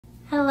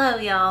Hello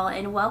y'all,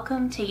 and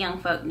welcome to Young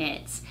Folk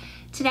Knits.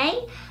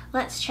 Today,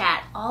 let's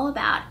chat all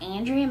about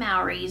Andrea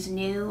Mowry's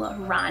new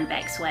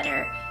Rhinebeck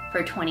sweater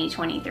for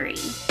 2023.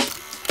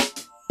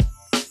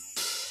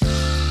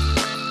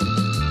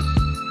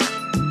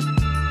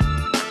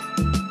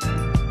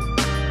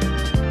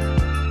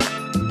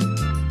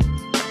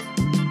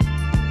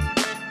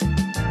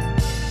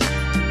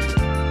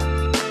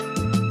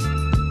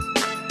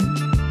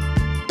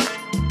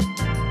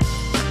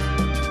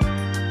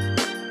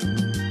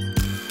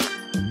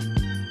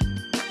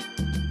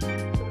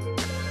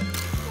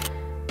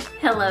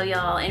 Hello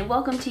y'all, and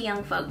welcome to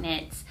Young Folk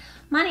Knits.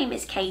 My name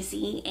is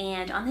Casey,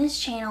 and on this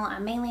channel I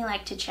mainly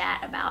like to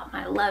chat about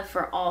my love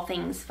for all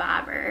things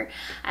fiber.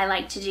 I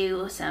like to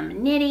do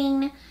some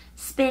knitting,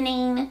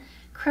 spinning,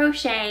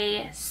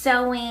 crochet,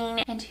 sewing,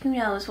 and who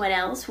knows what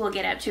else we'll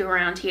get up to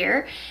around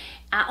here.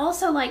 I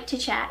also like to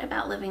chat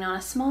about living on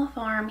a small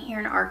farm here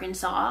in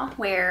Arkansas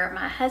where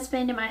my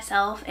husband and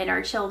myself and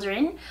our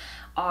children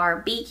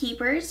are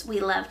beekeepers. We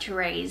love to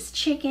raise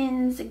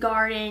chickens,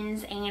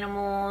 gardens,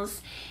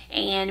 animals,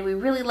 and we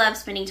really love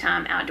spending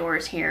time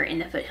outdoors here in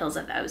the foothills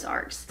of the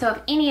Ozarks. So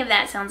if any of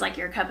that sounds like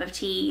your cup of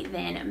tea,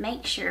 then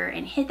make sure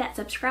and hit that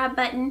subscribe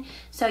button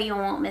so you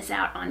won't miss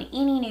out on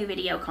any new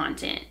video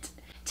content.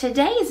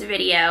 Today's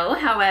video,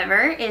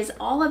 however, is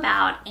all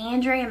about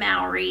Andrea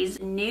Mowry's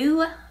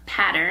new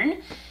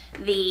pattern,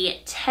 the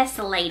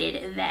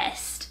Tessellated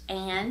vest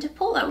and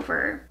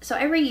pullover. So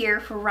every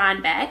year for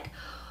Rhinebeck,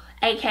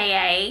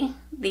 aka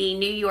the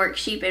New York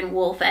Sheep and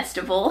Wool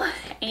Festival,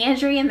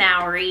 Andrea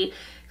Mowry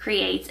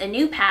creates a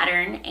new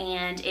pattern,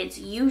 and it's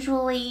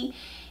usually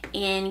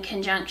in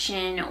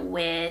conjunction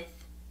with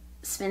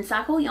spin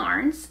cycle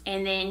yarns,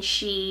 and then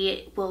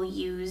she will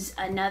use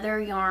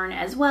another yarn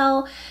as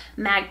well.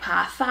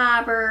 Magpie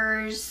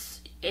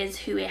Fibers is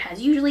who it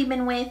has usually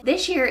been with.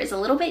 This year is a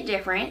little bit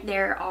different.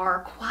 There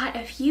are quite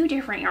a few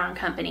different yarn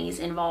companies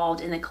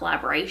involved in the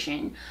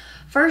collaboration.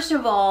 First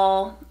of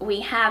all,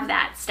 we have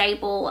that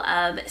staple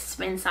of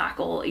spin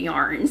cycle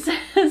yarns.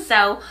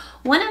 So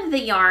one of the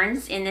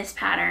yarns in this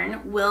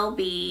pattern will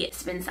be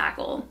spin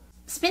cycle.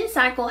 Spin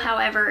cycle,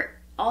 however,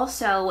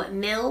 also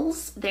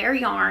mills their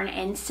yarn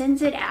and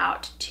sends it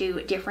out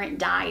to different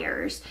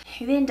dyers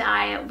who then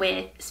dye it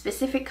with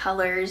specific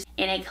colors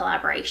in a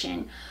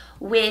collaboration.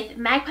 With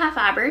Magpie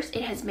Fibers,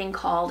 it has been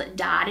called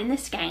Dyed in the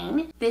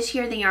Skein. This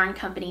year, the yarn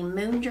company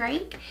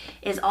Moondrake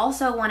is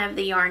also one of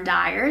the yarn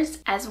dyers,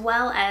 as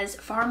well as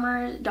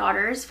Farmer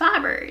Daughters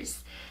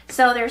Fibers.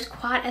 So there's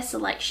quite a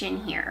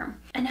selection here.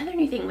 Another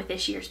new thing with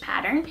this year's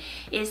pattern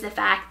is the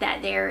fact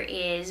that there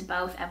is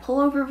both a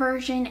pullover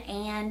version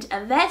and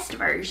a vest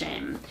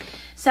version.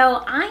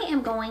 So I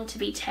am going to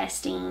be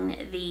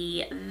testing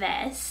the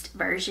vest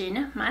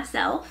version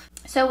myself.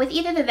 So with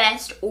either the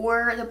vest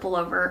or the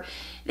pullover,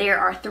 there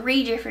are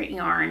 3 different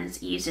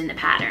yarns used in the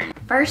pattern.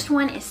 First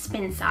one is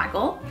spin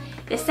cycle.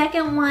 The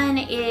second one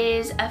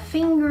is a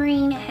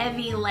fingering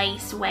heavy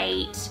lace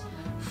weight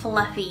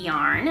fluffy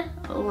yarn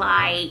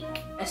like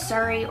a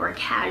Surrey or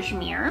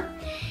cashmere.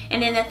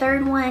 And then the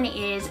third one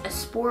is a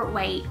sport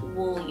weight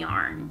wool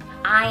yarn.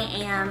 I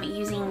am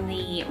using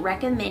the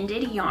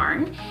recommended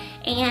yarn,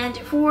 and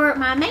for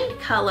my main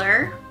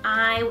color,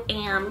 I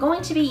am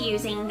going to be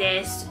using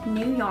this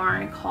new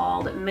yarn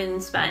called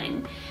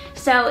Moonspun.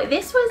 So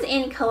this was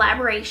in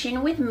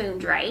collaboration with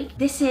Moondrake.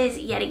 This is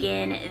yet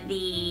again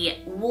the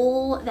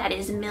wool that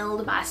is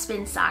milled by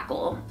Spin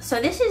Cycle. So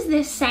this is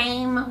the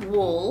same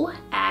wool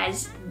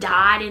as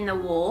dyed in the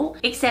wool,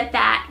 except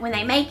that when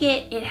they make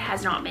it, it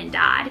has not been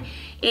dyed.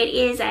 It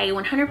is a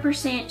 100%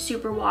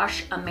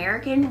 superwash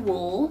American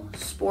wool,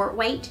 sport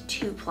weight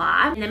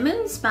 2-ply. And the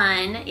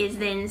Moonspun is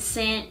then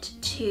sent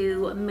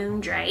to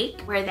Moondrake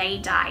where they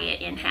dye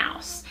it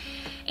in-house.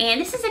 And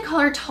this is the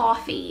color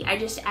Toffee. I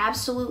just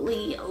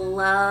absolutely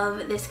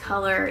love this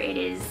color. It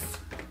is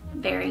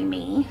very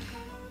me.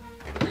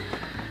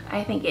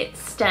 I think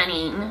it's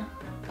stunning.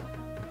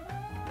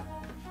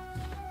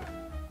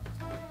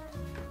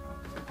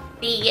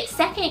 The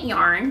second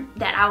yarn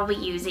that I will be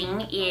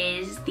using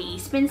is the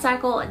Spin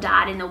Cycle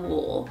Dyed in the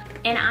Wool,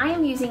 and I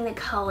am using the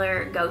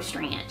color Ghost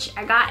Ranch.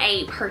 I got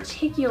a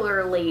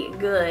particularly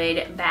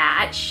good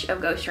batch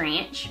of Ghost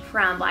Ranch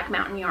from Black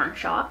Mountain Yarn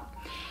Shop,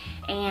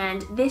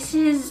 and this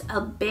is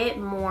a bit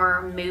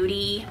more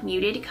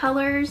muted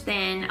colors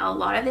than a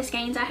lot of the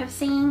skeins I have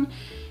seen,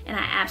 and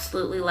I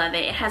absolutely love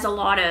it. It has a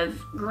lot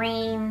of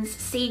greens,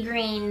 sea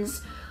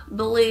greens,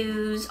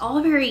 blues,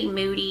 all very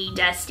moody,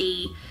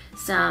 dusty,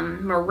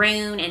 some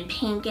maroon and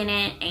pink in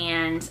it,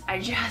 and I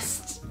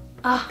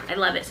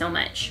love it so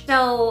much.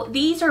 So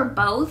these are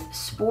both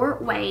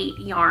sport weight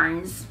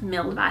yarns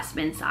milled by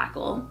Spin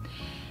Cycle,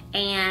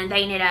 and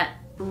they knit up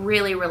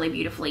really, really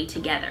beautifully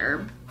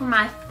together. For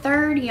my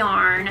third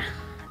yarn,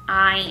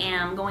 I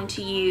am going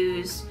to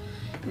use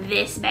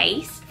this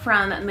base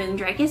from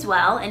Moondrake as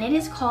well, and it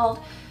is called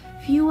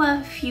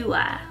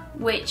Fuwa,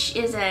 which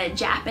is a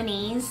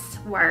Japanese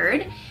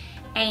word,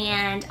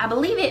 and I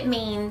believe it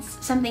means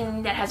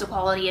something that has a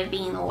quality of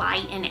being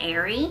light and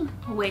airy,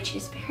 which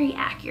is very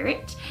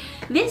accurate.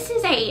 This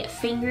is a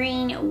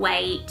fingering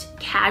weight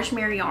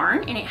cashmere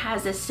yarn, and it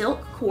has a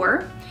silk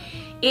core.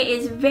 It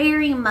is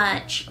very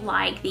much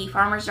like the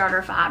Farmer's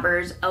Daughter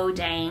Fibers Oh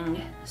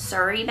Dang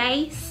Surrey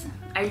base.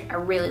 I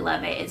really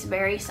love it. It's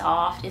very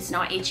soft. It's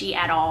not itchy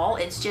at all.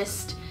 It's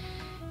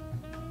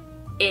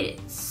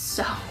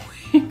so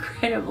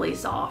incredibly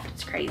soft.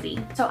 It's crazy.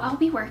 So I'll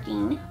be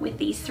working with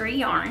these 3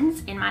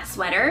 yarns in my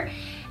sweater,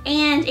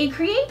 and it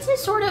creates a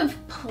sort of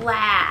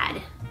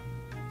plaid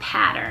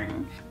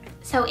pattern.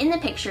 So in the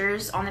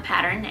pictures on the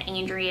pattern that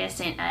Andrea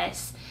sent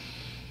us,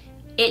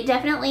 there's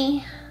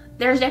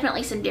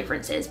definitely some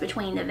differences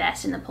between the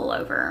vest and the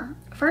pullover.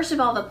 First of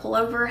all, the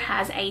pullover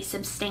has a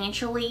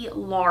substantially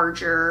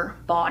larger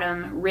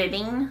bottom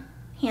ribbing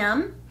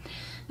hem.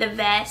 The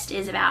vest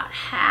is about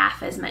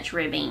half as much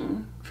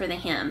ribbing for the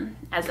hem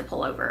as the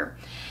pullover.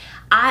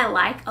 I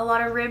like a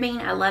lot of ribbing.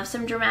 I love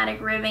some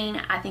dramatic ribbing.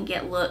 I think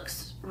it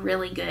looks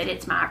really good.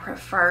 It's my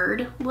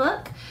preferred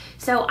look.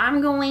 So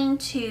I'm going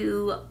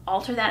to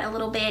alter that a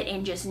little bit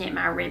and just knit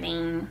my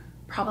ribbing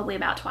probably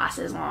about twice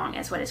as long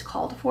as what is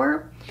called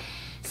for.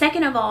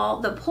 Second of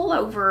all, the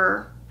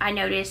pullover, I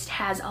noticed,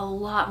 has a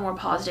lot more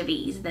positive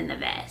ease than the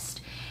vest.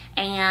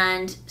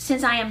 And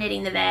since I am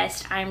knitting the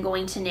vest, I'm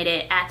going to knit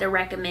it at the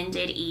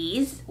recommended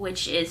ease,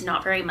 which is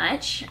not very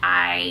much.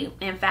 I,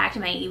 in fact,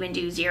 may even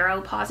do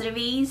 0 positive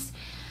ease.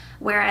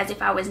 Whereas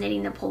if I was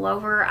knitting the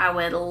pullover, I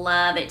would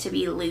love it to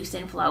be loose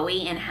and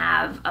flowy and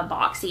have a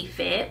boxy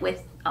fit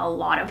with a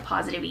lot of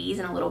positive ease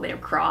and a little bit of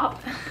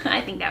crop.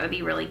 I think that would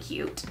be really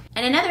cute.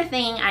 And another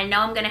thing I know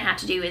I'm gonna have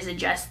to do is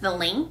adjust the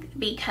length,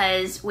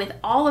 because with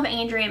all of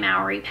Andrea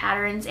Mowry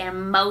patterns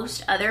and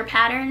most other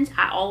patterns,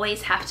 I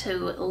always have to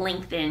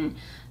lengthen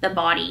the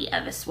body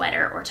of a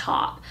sweater or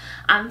top.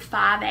 I'm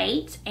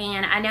 5'8",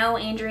 and I know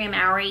Andrea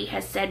Mowry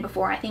has said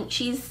before, I think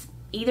she's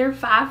either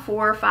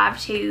 5'4",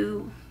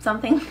 5'2",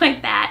 something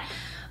like that.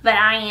 But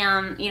I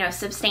am, you know,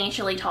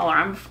 substantially taller.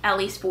 I'm at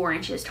least 4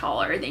 inches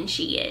taller than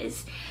she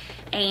is.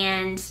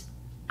 And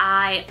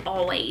I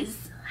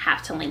always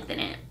have to lengthen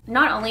it.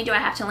 Not only do I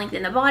have to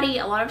lengthen the body,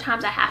 a lot of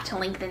times I have to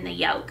lengthen the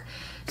yoke.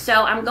 So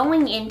I'm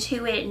going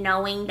into it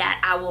knowing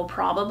that I will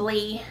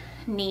probably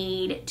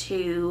need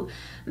to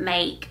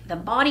make the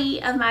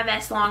body of my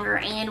vest longer,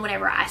 and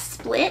whenever I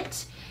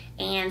split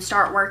and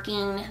start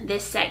working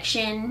this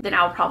section, then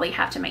I'll probably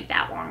have to make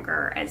that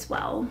longer as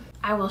well.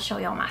 I will show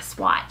y'all my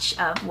swatch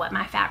of what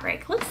my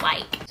fabric looks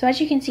like. So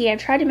as you can see, I've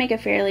tried to make a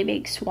fairly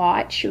big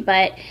swatch,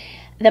 but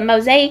the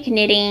mosaic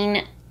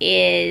knitting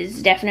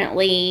is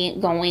definitely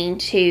going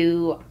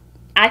to,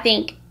 I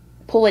think,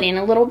 pull it in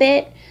a little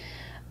bit,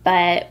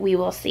 but we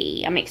will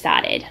see. I'm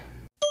excited.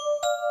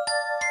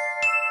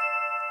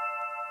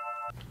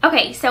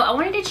 Okay, so I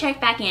wanted to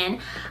check back in.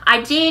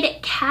 I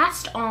did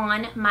cast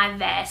on my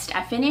vest.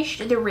 I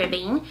finished the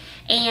ribbing,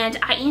 and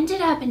I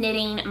ended up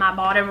knitting my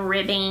bottom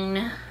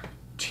ribbing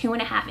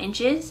 2.5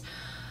 inches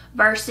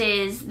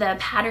versus the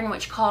pattern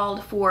which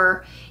called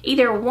for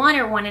either 1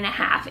 or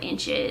 1.5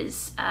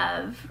 inches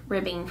of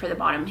ribbing for the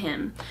bottom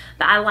hem.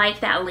 But I like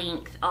that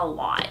length a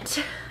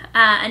lot.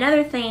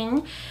 Another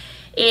thing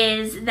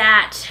is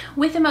that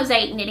with the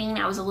mosaic knitting,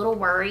 I was a little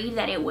worried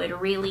that it would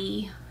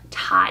really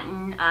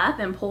tighten up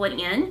and pull it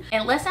in.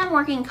 Unless I'm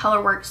working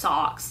colorwork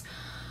socks.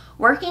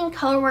 Working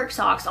colorwork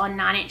socks on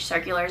 9-inch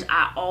circulars,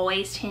 I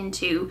always tend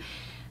to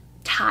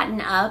tighten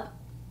up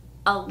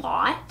a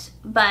lot,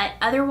 but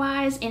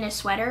otherwise in a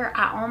sweater,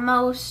 I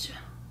almost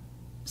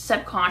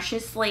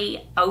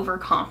subconsciously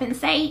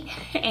overcompensate,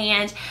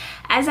 and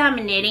as I'm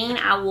knitting,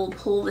 I will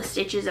pull the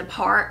stitches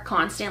apart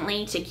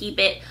constantly to keep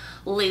it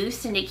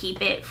loose and to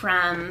keep it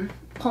from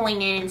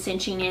pulling in and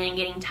cinching in and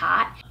getting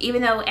tight.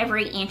 Even though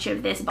every inch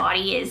of this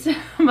body is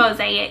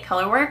mosaic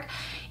colorwork,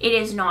 it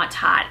is not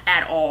tight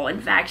at all. In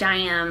fact, I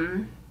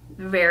am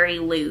very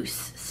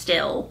loose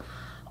still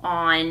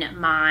on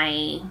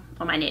my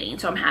knitting,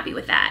 so I'm happy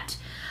with that.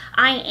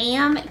 I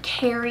am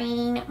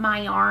carrying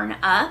my yarn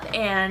up,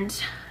 and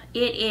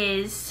it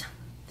is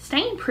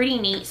staying pretty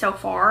neat so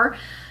far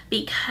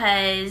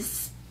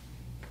because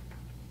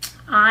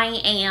I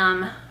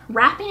am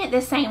wrapping it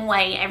the same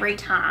way every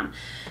time.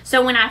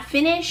 So when I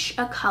finish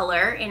a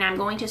color and I'm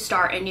going to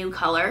start a new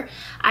color,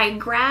 I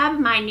grab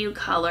my new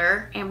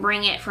color and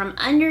bring it from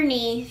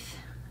underneath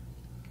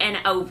and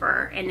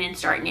over and then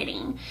start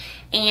knitting.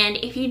 And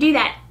if you do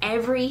that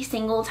every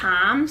single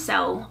time,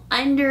 so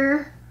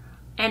under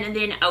and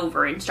then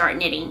over and start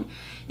knitting,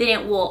 then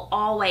it will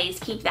always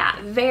keep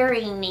that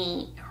very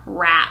neat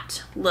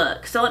wrapped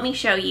look. So let me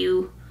show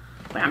you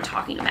what I'm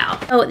talking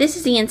about. Oh, this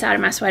is the inside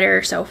of my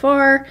sweater so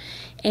far,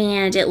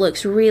 and it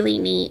looks really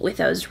neat with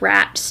those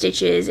wrapped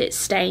stitches. It's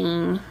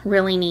staying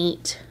really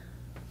neat.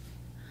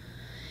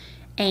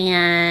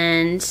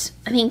 And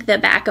I think the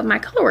back of my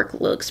colorwork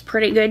looks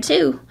pretty good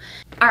too.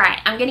 All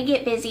right, I'm gonna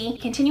get busy,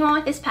 continue on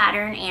with this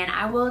pattern, and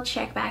I will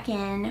check back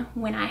in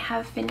when I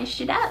have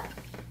finished it up.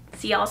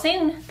 See y'all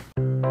soon.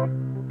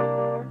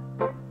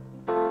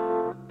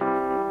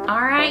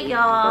 All right,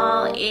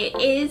 y'all, it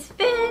is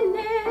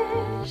finished.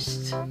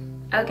 finished.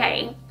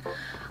 Okay,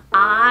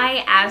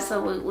 I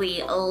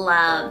absolutely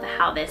love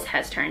how this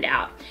has turned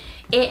out.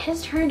 It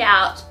has turned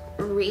out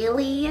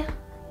really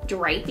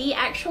drapey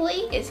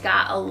actually. It's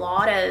got a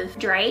lot of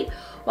drape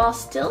while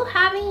still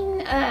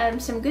having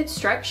some good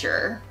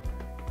structure.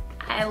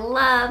 I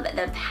love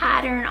the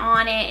pattern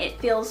on it. It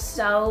feels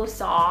so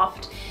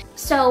soft.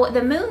 So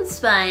the moon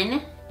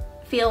spun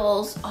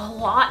feels a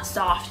lot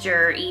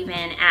softer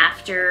even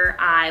after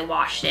I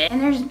washed it.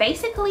 And there's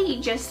basically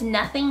just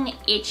nothing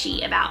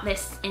itchy about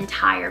this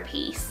entire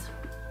piece,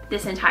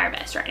 this entire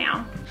vest right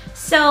now.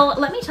 So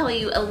let me tell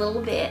you a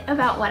little bit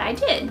about what I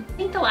did. I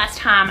think the last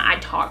time I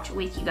talked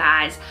with you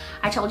guys,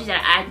 I told you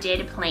that I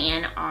did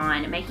plan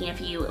on making a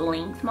few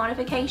length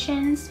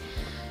modifications.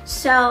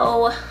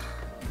 So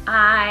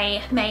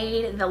I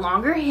made the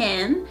longer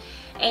hem,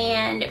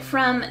 and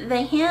from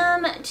the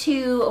hem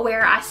to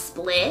where I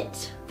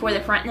split for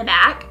the front and the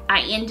back,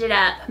 I ended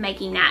up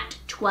making that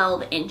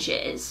 12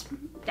 inches.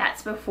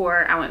 That's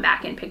before I went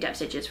back and picked up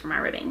stitches for my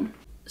ribbing.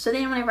 So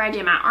then whenever I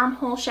did my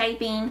armhole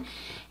shaping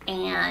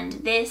and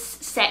this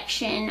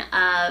section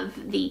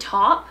of the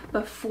top,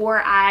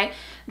 before I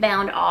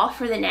bound off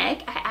for the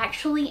neck, I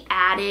actually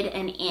added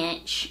an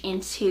inch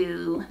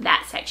into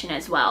that section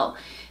as well.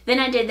 Then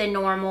I did the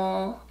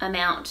normal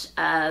amount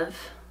of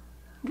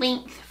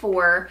length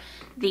for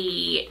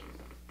the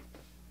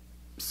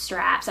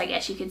straps, I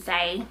guess you could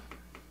say,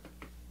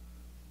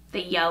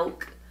 the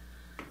yoke.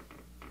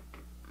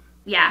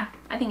 Yeah,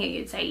 I think you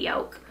could say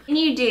yoke. And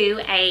you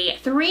do a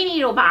 3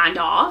 needle bind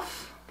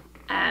off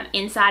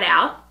inside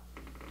out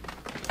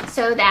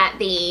so that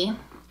the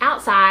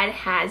outside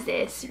has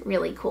this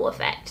really cool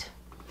effect.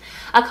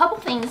 A couple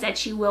things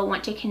that you will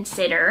want to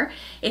consider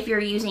if you're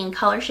using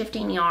color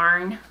shifting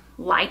yarn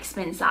like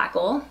Spin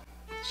Cycle.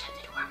 Shut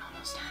the door, I'm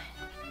almost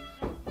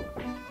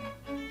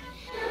done.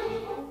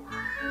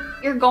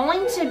 You're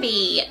going to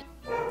be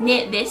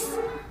knit this.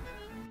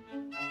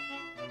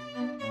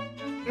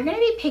 You're going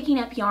to be picking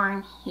up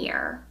yarn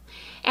here.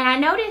 And I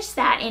noticed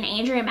that in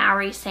Andrea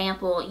Mowry's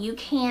sample, you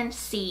can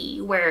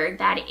see where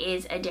that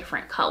is a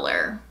different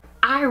color.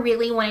 I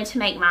really wanted to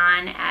make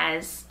mine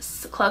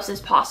as close as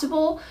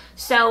possible,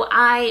 so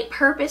I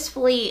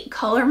purposefully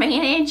color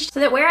managed so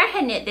that where I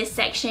had knit this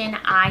section,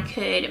 I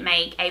could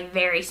make a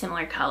very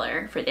similar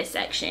color for this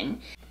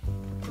section.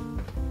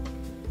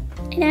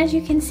 And as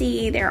you can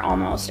see, they're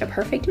almost a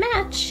perfect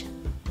match.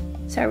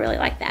 So I really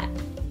like that.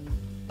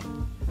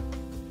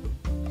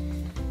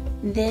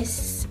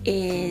 This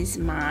is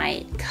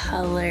my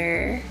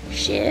color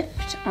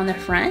shift on the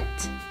front.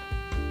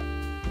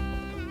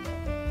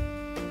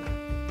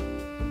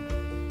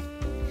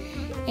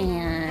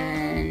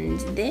 And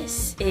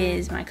this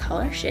is my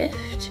color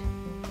shift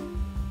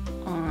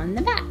on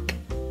the back.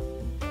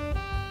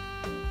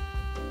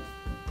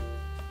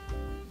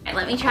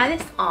 Let me try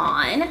this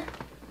on.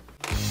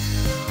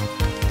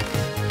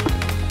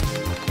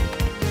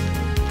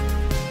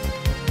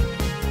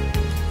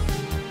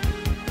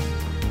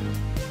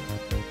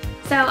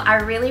 So I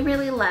really,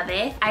 really love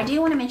it. I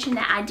do want to mention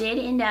that I did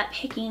end up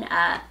picking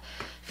up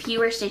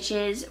fewer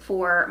stitches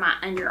for my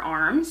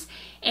underarms,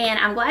 and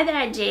I'm glad that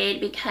I did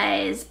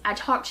because I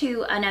talked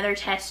to another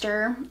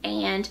tester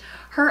and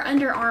her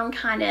underarm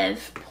kind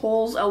of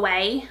pulls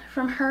away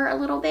from her a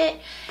little bit,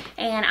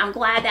 and I'm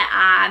glad that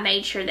I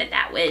made sure that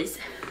that was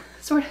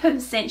sort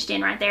of cinched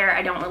in right there.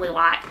 I don't really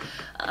like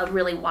a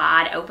really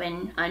wide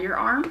open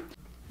underarm.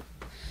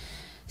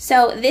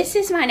 So this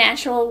is my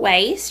natural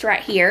waist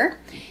right here,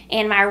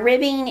 and my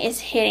ribbing is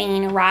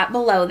hitting right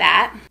below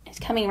that. It's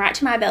coming right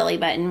to my belly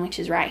button, which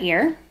is right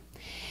here.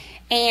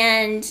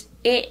 And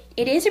it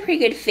is a pretty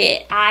good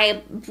fit.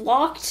 I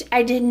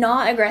did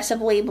not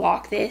aggressively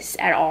block this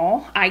at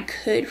all. I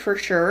could for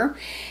sure.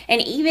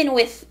 And even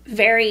with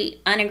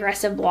very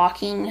unaggressive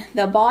blocking,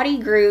 the body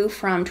grew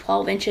from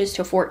 12 inches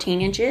to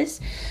 14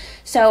 inches.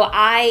 So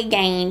I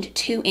gained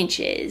 2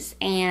 inches,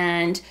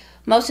 and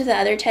most of the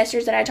other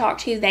testers that I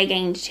talked to, they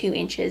gained 2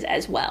 inches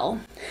as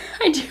well.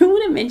 I do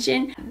want to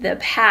mention the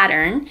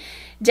pattern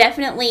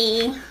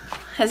definitely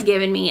has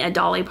given me a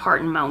Dolly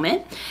Parton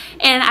moment.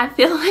 And I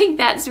feel like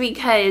that's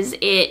because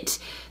it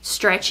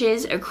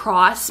stretches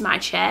across my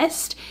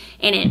chest,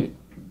 and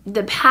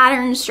the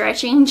pattern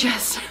stretching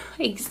just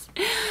makes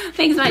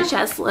my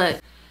chest look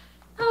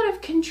out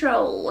of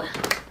control.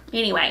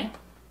 Anyway,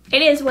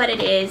 it is what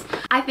it is.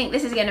 I think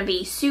this is going to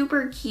be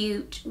super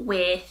cute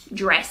with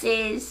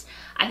dresses.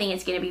 I think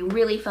it's going to be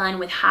really fun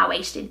with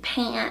high-waisted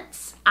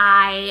pants.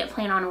 I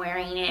plan on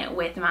wearing it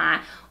with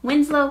my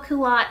Winslow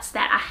culottes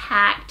that I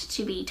hacked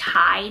to be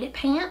tied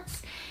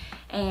pants.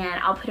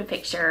 And I'll put a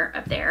picture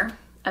up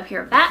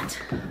here of that.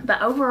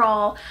 But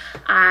overall,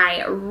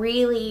 I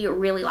really,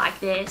 really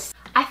like this.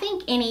 I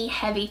think any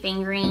heavy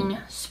fingering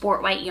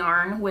sport weight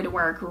yarn would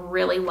work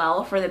really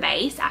well for the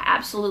base. I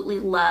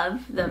absolutely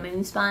love the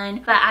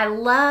Moonspun, but I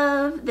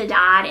love the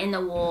dyed in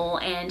the wool,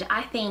 and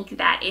I think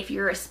that if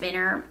you're a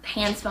spinner,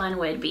 hand spun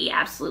would be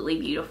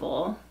absolutely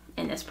beautiful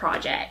in this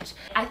project.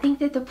 I think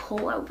that the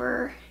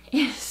pullover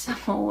is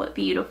so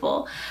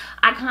beautiful.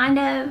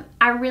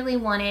 I really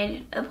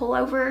wanted a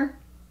pullover,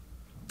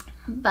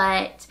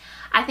 but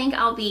I think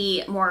I'll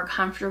be more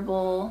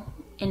comfortable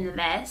in the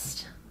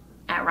vest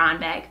at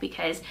Rhinebeck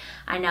because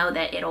I know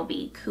that it'll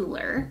be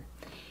cooler,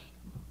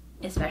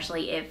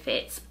 especially if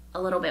it's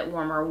a little bit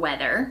warmer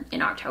weather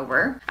in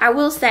October. I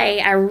will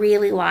say I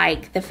really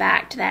like the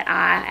fact that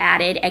I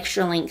added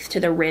extra length to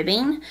the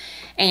ribbing,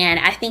 and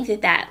I think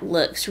that that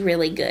looks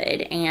really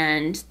good.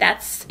 And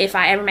that's, if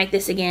I ever make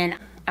this again,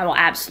 I will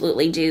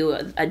absolutely do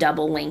a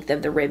double length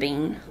of the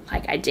ribbing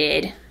like I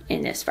did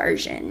in this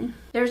version.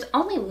 There's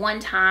only one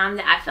time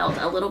that I felt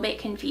a little bit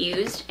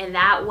confused, and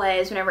that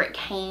was whenever it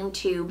came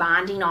to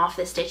binding off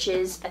the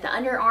stitches at the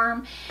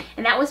underarm.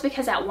 And that was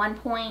because at one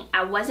point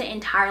I wasn't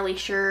entirely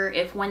sure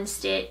if one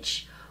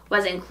stitch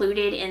was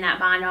included in that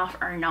bind off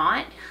or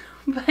not.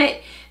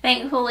 But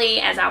thankfully,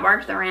 as I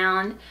worked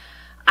around,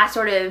 I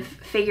sort of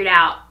figured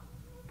out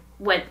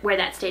where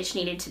that stitch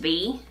needed to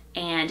be,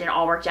 and it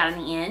all worked out in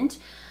the end.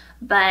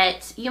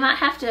 But you might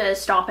have to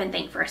stop and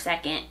think for a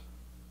second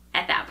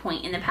at that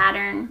point in the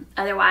pattern.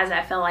 Otherwise,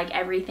 I feel like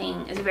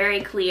everything is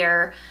very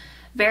clear,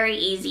 very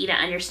easy to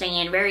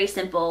understand, very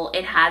simple.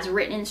 It has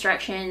written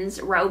instructions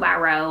row by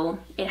row.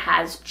 It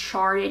has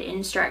charted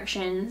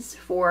instructions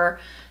for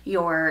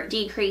your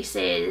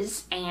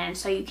decreases, and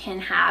so you can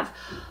have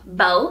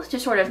both to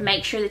sort of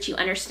make sure that you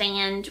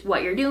understand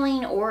what you're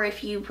doing, or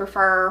if you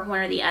prefer one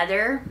or the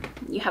other,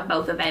 you have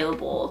both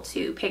available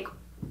to pick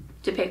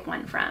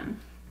one from.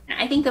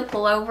 I think the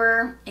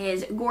pullover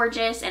is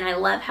gorgeous, and I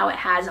love how it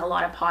has a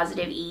lot of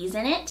positive ease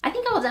in it. I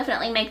think I will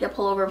definitely make the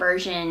pullover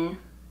version,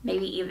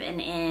 maybe even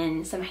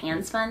in some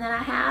handspun that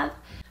I have.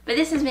 But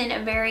this has been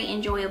a very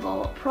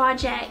enjoyable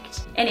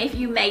project, and if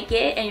you make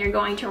it and you're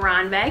going to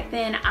Rhinebeck,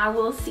 then I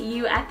will see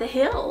you at the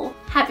hill.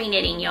 Happy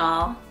knitting,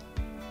 y'all.